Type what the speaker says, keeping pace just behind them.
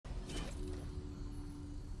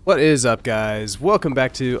What is up, guys? Welcome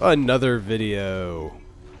back to another video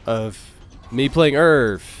of me playing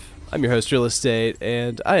URF. I'm your host, Real Estate,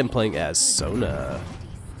 and I am playing as Sona.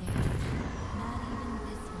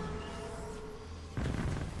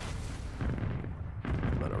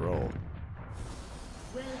 I'm on a roll.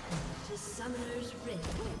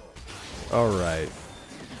 Alright.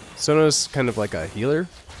 Sona's kind of like a healer.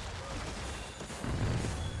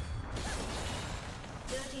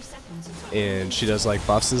 And she does like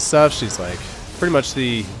buffs and stuff. She's like pretty much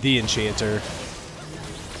the enchanter.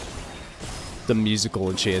 The musical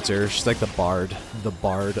enchanter. She's like the bard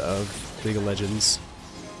of League of Legends.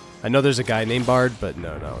 I know there's a guy named Bard, but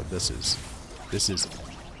no, this is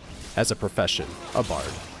as a profession, a bard.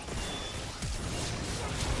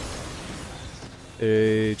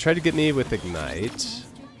 They tried to get me with Ignite.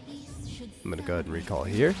 I'm gonna go ahead and recall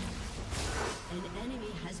here.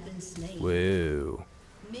 Whoa.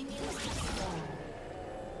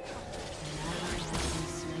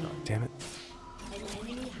 Oh, damn it. An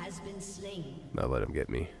enemy has been slain. Not let him get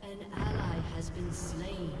me. An ally has been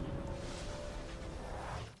slain.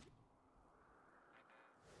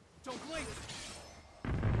 Don't blink.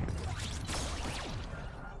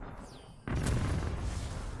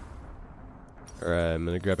 Alright, I'm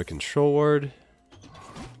gonna grab a control ward.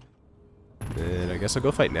 And I guess I'll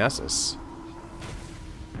go fight Nasus.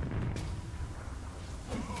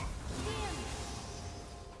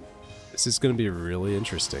 This is gonna be really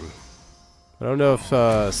interesting. I don't know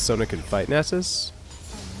if Sona can fight Nasus.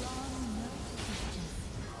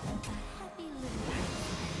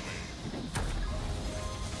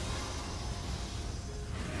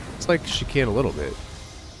 It's like she can a little bit.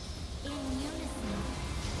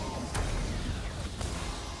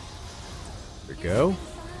 There we go.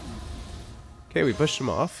 Okay, we pushed him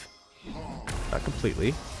off. Not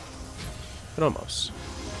completely, but almost.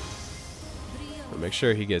 But make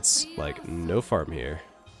sure he gets, like, no farm here.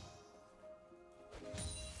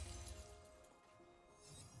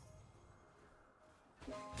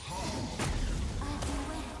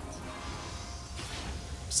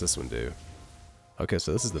 What's this one do? Okay,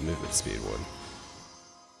 so this is the movement speed one.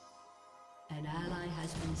 An ally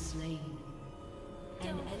has been slain.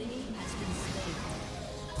 An enemy has been slain.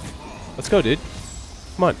 Let's go, dude.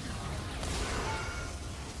 Come on.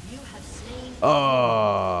 You have slain.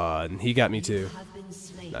 Oh, and he got me too. Have been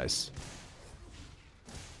slain. Nice.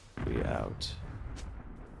 We out.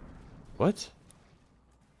 What?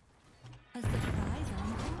 A surprise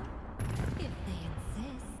encore, if they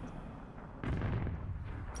insist.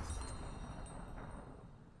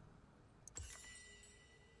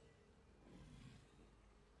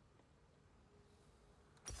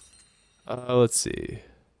 Let's see.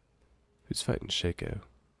 Who's fighting Shaco?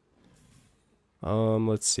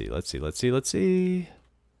 Let's see. I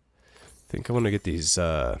think I want to get these,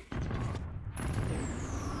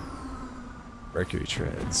 Mercury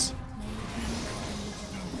Treads.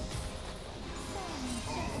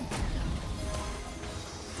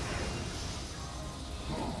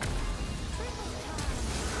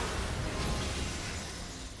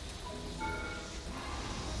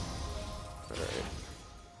 Alright.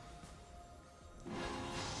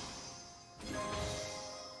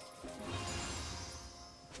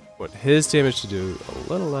 Want his damage to do a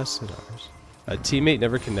little less than ours. A teammate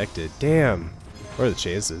never connected. Damn. What are the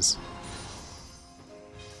chances?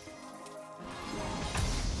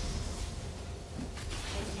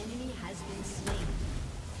 An enemy has been slain.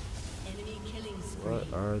 Enemy killing spree.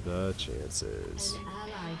 What are the chances? An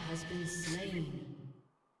ally has been slain.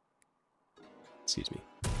 Excuse me.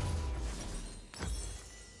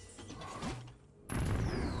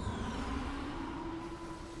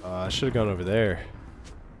 I should have gone over there.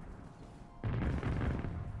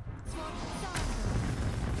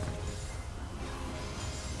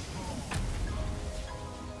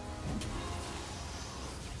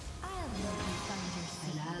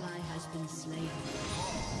 An ally has been slain.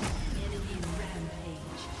 Enemy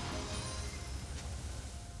rampage.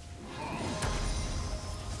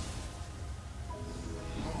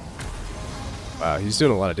 Wow, he's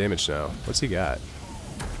doing a lot of damage now. What's he got?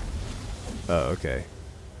 Oh, okay.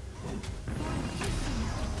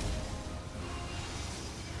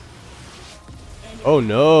 Oh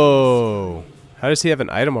no! How does he have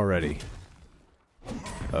an item already?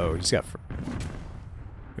 Oh, he's got.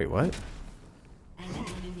 Wait, what? An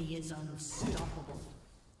enemy is unstoppable.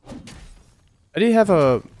 I did have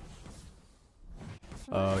a.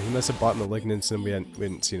 Oh, he must have bought Malignance and we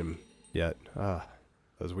hadn't seen him yet. Ah,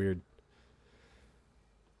 that was weird.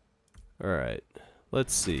 Alright,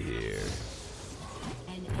 let's see here.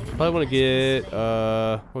 An enemy Probably want to has been get,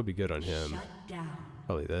 slain. what would be good on him? Shut down.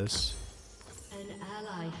 Probably this. An An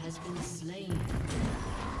ally has been slain.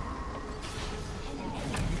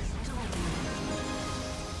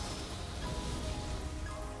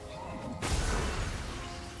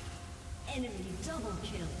 Enemy double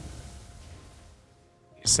kill.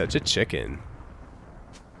 He's such a chicken.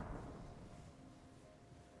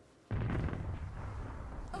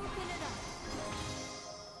 Open it up.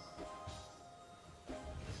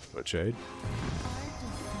 What trade? Art is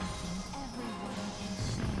something everyone can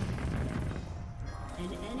share.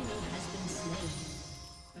 An enemy has been slain.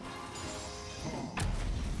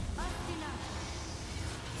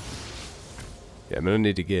 Yeah, I'm gonna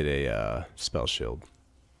need to get a spell shield.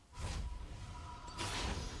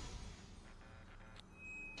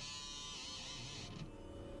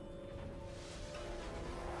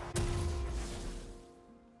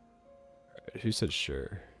 Alright, who said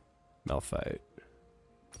sure? Malphite.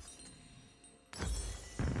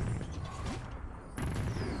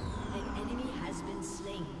 An enemy has been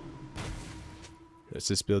slain. This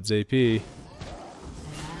just builds AP. An ally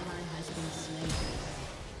has been slain.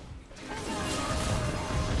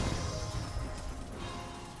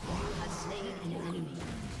 You have slain an enemy.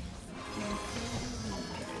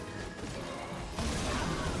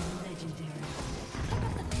 Legendary.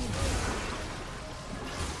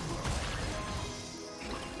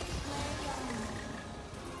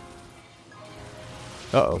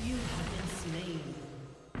 Uh-oh. You have been slain.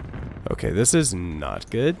 Okay, this is not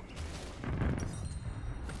good.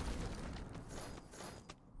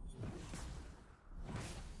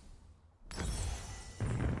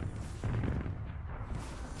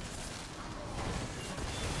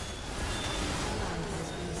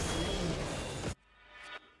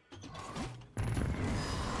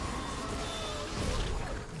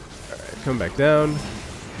 Alright, come back down.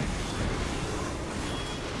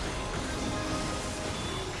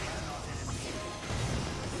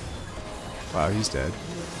 Wow, he's dead.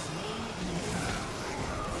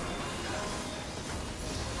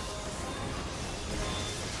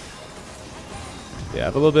 Yeah, I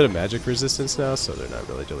have a little bit of magic resistance now, so they're not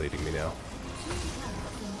really deleting me now.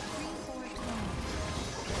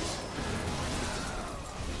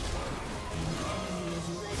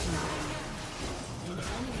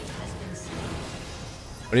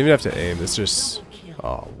 I don't even have to aim, it's just...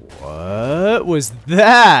 Oh, what was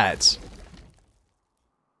that?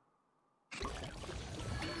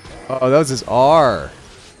 Oh, that was his R.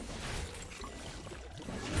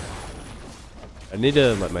 I need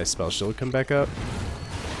to let my spell shield come back up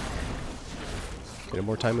in a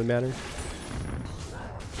more timely manner.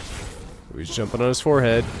 Ooh, he's jumping on his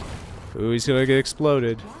forehead. Ooh, he's gonna get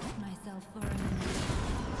exploded.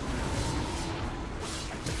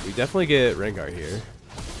 We definitely get Rengar here.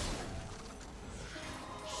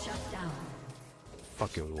 Shut down.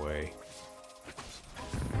 Fucking way.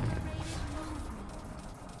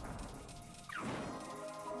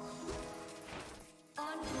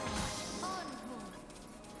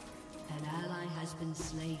 An ally has been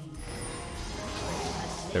slain.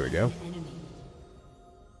 There we go. Enemy.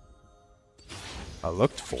 I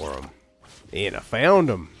looked for him. And I found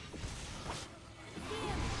him.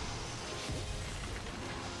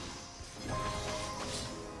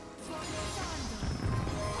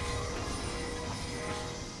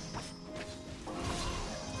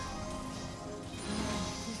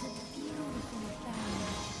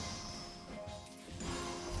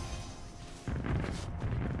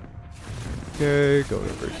 Okay, going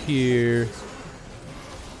over here.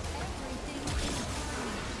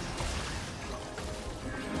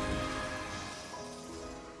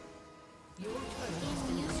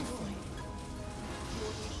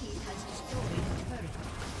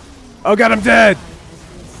 Oh god, I'm dead!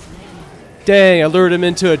 Dang, I lured him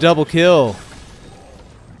into a double kill.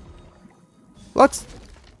 What?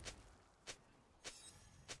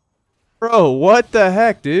 Bro, what the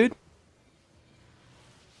heck, dude?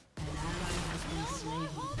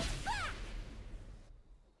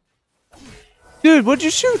 Dude, what'd you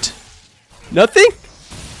shoot? Nothing?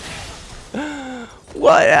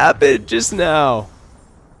 What happened just now?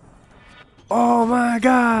 Oh my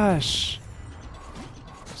gosh.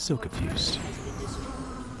 So confused.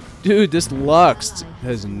 Dude, this Lux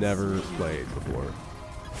has never played before.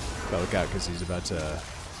 Gotta look out because he's about to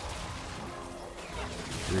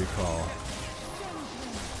recall.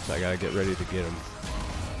 So I gotta get ready to get him.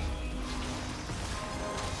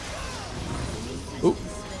 Ooh.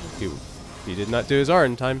 He did not do his R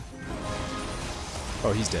in time.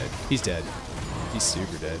 Oh, he's dead. He's dead. He's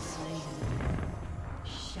super dead.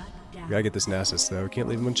 We gotta get this Nasus though. We can't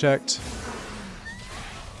leave him unchecked.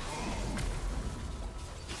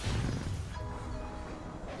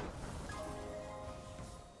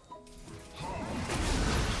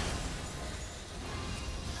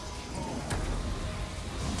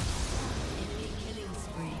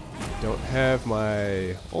 don't have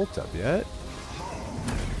my ult up yet.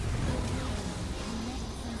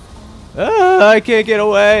 Ah, I can't get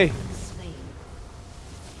away. Slain.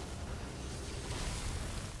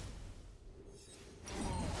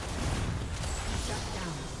 Shut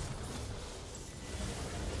down.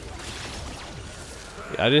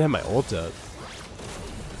 Yeah, I didn't have my ult up.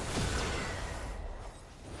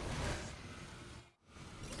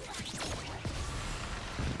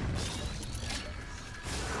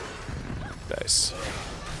 Nice.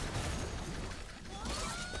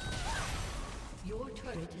 Your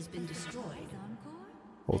turret has been destroyed.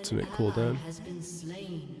 Ultimate An ally cooldown. has been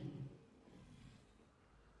slain.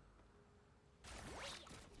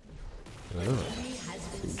 Oh, Enemy has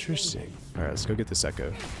been interesting. All right, let's go get this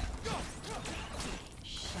echo.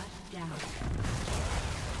 Shut down.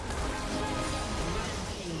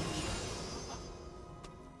 Rampage.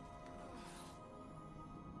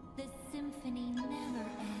 The symphony never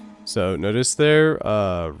ends. So notice there,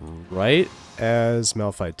 right as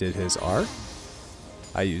Malphite did his R,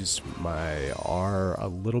 I used my R a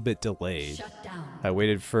little bit delayed. Shut down. I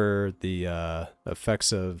waited for the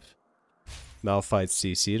effects of Malphite's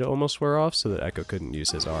CC to almost wear off so that Echo couldn't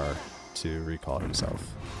use his R to recall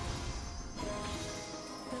himself.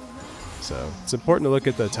 So it's important to look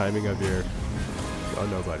at the timing of your... Oh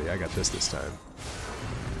no, buddy, I got this time.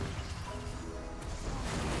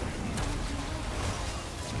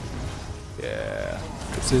 Yeah,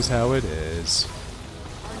 this is how it is.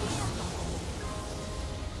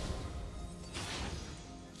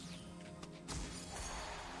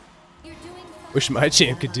 You're doing fine. Wish my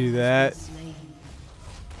champ could do that. Slain.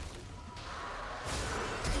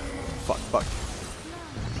 Fuck.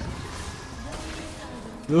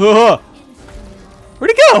 Ugh!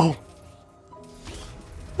 Where'd he go?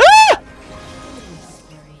 Ah!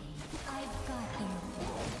 I've got you.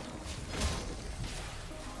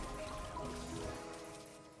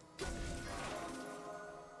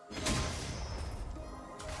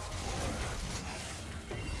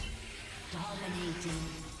 Dominating.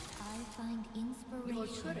 I find Your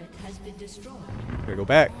inspiration turret has been destroyed. Gotta go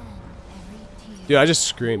back. every tear. Dude, I just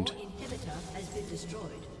screamed. Inhibitor has been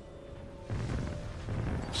destroyed.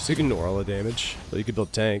 Just ignore all the damage, so you can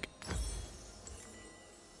build tank.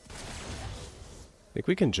 I think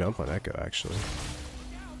we can jump on Echo, actually.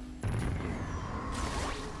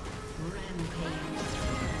 Rampage.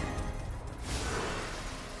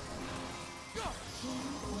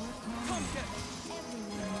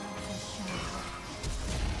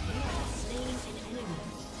 Slain an enemy.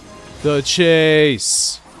 The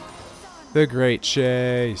chase! The great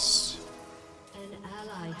chase! An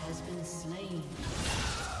ally has been slain.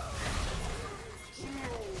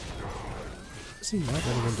 Is he not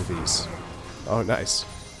running into these? Oh, nice.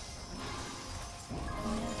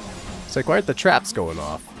 It's like, why aren't the traps going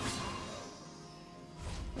off?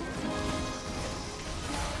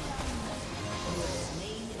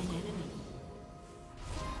 Slain an enemy.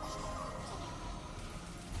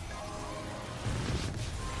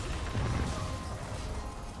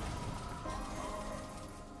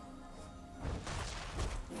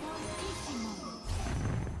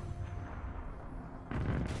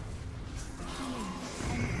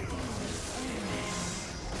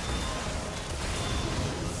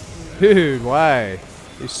 Dude, why?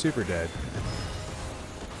 He's super dead.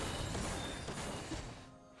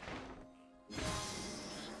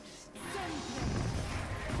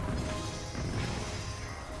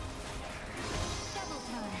 Double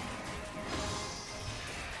time.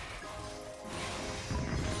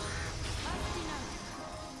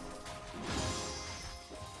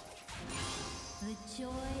 The joy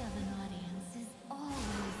of an audience is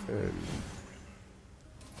always And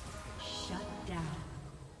Shut down.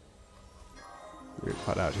 weird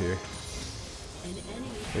pot out here. An enemy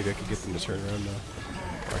Maybe I can get them to turn around now.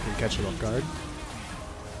 Or I can catch them off guard.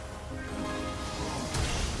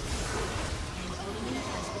 enemy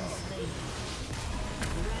has been slain.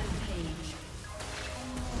 Rampage.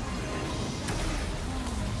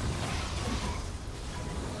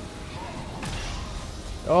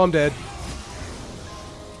 Oh, I'm dead.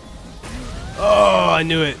 Oh, I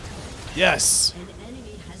knew it. Yes. An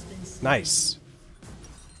enemy has been slain. Nice.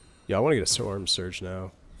 Yeah, I want to get a Storm Surge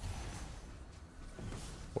now.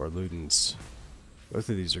 Or Ludens. Both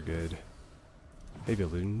of these are good. Maybe a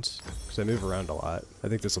Ludens, because I move around a lot. I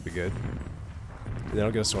think this will be good. And then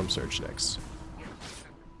I'll get a Storm Surge next.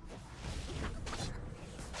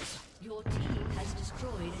 Your team has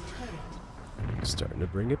destroyed a turret. Starting to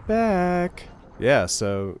bring it back. Yeah,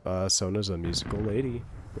 so Sona's a musical lady.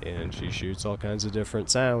 And she shoots all kinds of different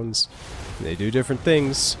sounds. And they do different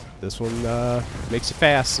things. This one makes it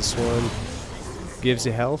fast. This one gives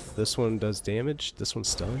you health. This one does damage. This one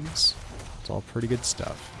stuns. It's all pretty good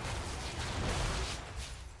stuff.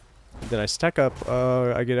 Then I stack up.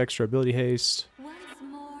 I get extra ability haste. Once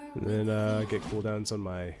more And then I get cooldowns on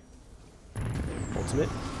my ultimate.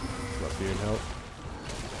 Love being help.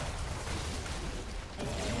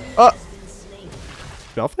 Oh!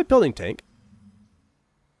 Malphite building tank.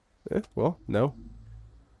 Well, no.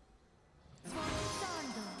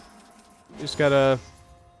 Just got a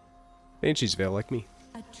Banshee's Veil like me.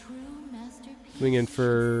 a true masterpiece. Swing in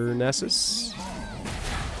for Nessus.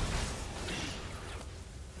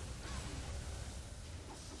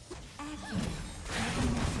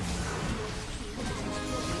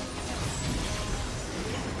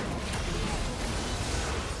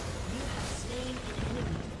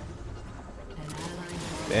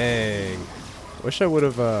 Dang. Wish I would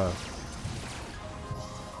have, let's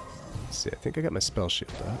see, I think I got my spell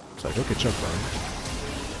shield up, so I don't get jumped on.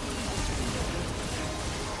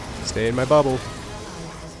 Stay in my bubble.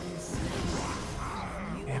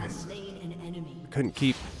 Damn it. Couldn't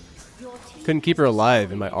keep her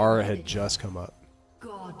alive, and my aura had just come up.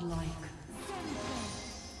 Godlike.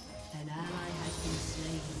 An ally has been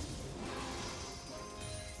slain.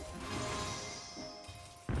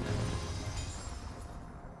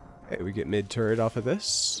 Hey, we get mid turret off of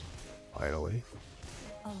this. Finally.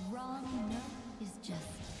 A wrong note is just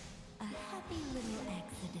a happy little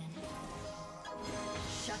accident.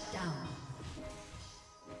 Shut down.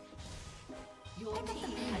 Your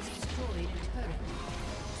team has destroyed a turret.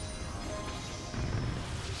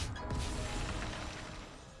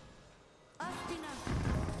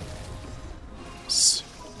 S-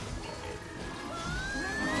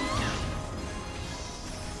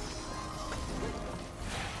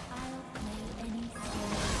 I'll play any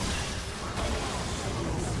sport.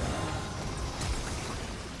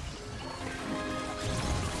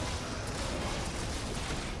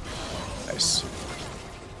 Nice.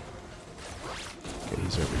 Okay,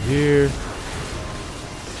 he's over here.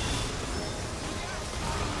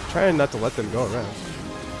 Trying not to let them go around.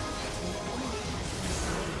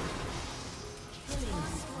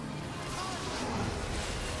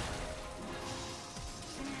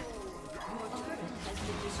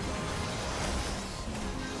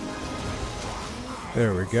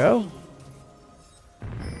 There we go.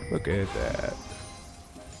 Look at that.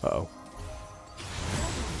 Uh-oh.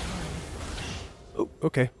 Oh,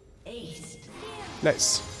 okay.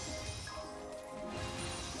 Nice.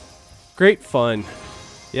 Great fun.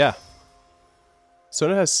 Yeah.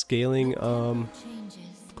 Sona has scaling Changes.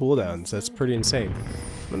 cooldowns. That's pretty insane.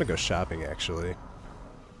 I'm gonna go shopping actually.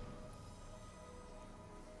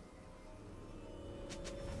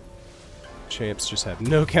 Champs just have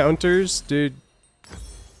no counters, dude.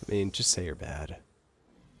 I mean, just say you're bad.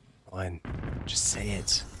 One. Just say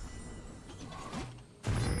it.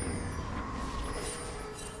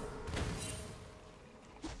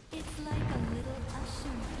 It's like a little usher.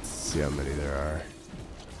 Let's see how many there are.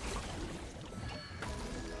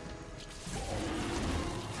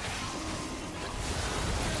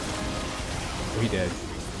 Oh, he dead.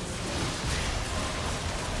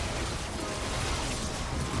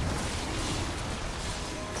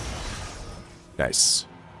 Nice.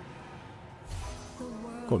 The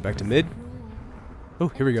world Going back to mid. rule. Oh,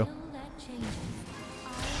 here we go. Until that changes,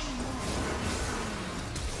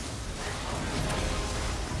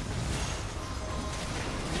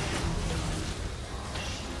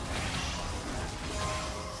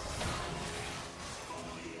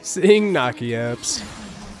 Sing Naki apps.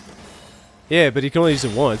 Yeah, but he can only use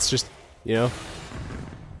it once, just, you know.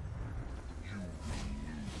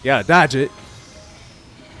 You gotta dodge it.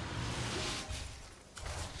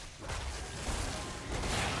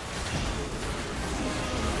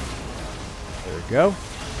 There we go.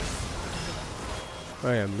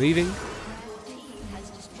 I am leaving.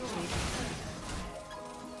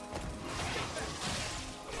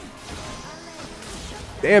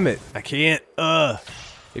 Damn it, I can't.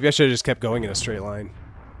 Maybe I should have just kept going in a straight line.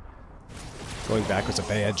 Going back was a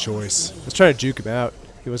bad choice. I was trying to juke him out.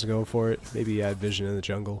 He wasn't going for it. Maybe he had vision in the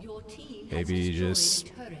jungle. Your team has Maybe he destroyed just, a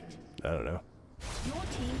turret. I don't know. Your team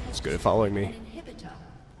has He's good at following me. destroyed an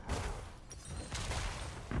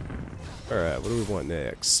inhibitor. Alright, what do we want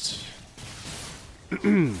next?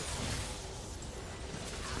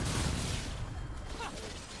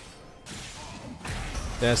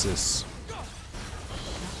 Nessus.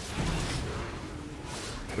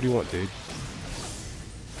 What do you want, dude?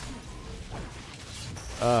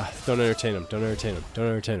 Don't entertain him. Don't entertain him. Don't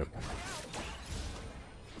entertain him.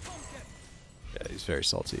 Yeah, he's very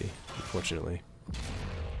salty, unfortunately.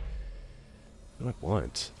 What do I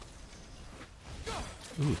want?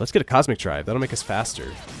 Ooh, let's get a Cosmic Drive. That'll make us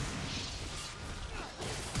faster.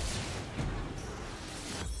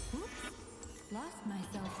 Lost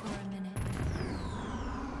myself for a minute.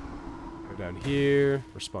 Go down here.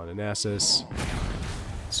 Respond to Nasus.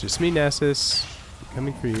 It's just me, Nasus. I'm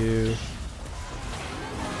coming for you.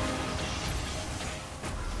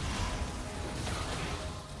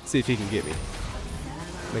 See if he can get me.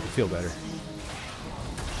 Make it feel better.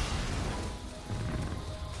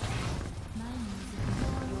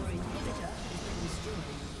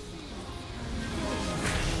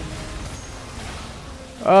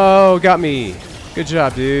 Oh, got me. Good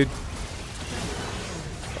job, dude.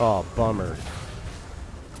 Oh, bummer.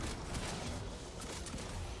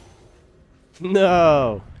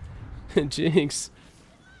 No. Jinx.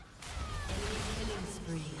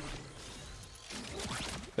 I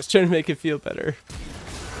was trying to make it feel better.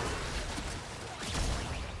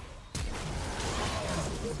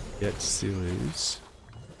 Yet to see lose.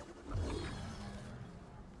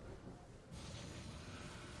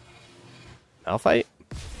 Malphite?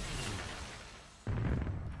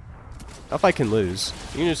 Malphite can lose.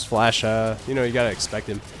 You can just flash, you know, you gotta expect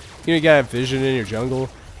him. You know, you gotta have vision in your jungle.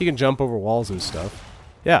 He can jump over walls and stuff.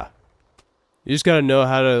 Yeah. You just gotta know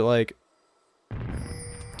how to, like,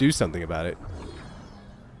 do something about it.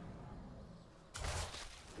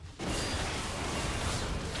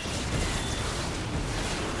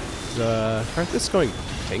 Aren't this going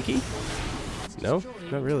tanky? No?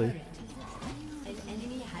 Not really.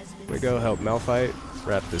 We go help Malphite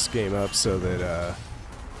wrap this game up so that,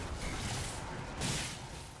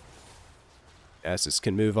 Nasus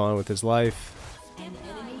can move on with his life. An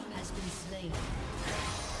enemy has been slain.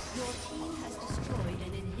 Your team has destroyed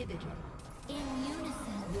an inhibitor. In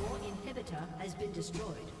unison. Your inhibitor has been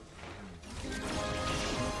destroyed.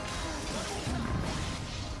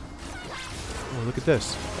 Oh, look at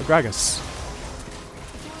this. A Gragas.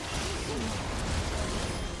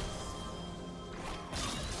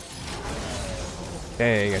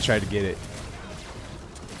 Dang, I tried to get it.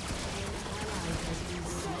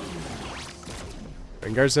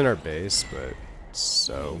 Rengar's in our base, but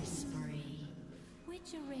so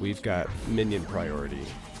we've got minion priority.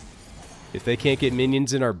 If they can't get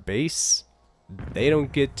minions in our base, they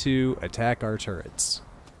don't get to attack our turrets.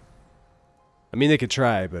 I mean, they could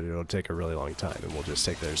try, but it'll take a really long time, and we'll just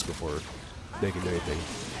take theirs before they can do anything.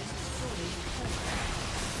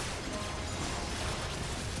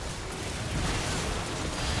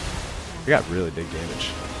 We got really big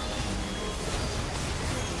damage.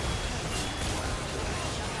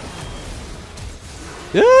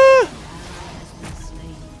 Yeah!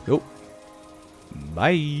 Nope.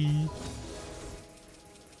 Bye.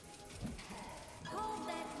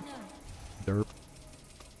 Derp.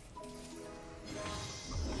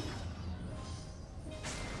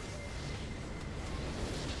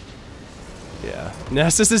 Yeah.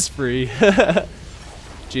 Nasus is free.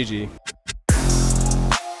 GG.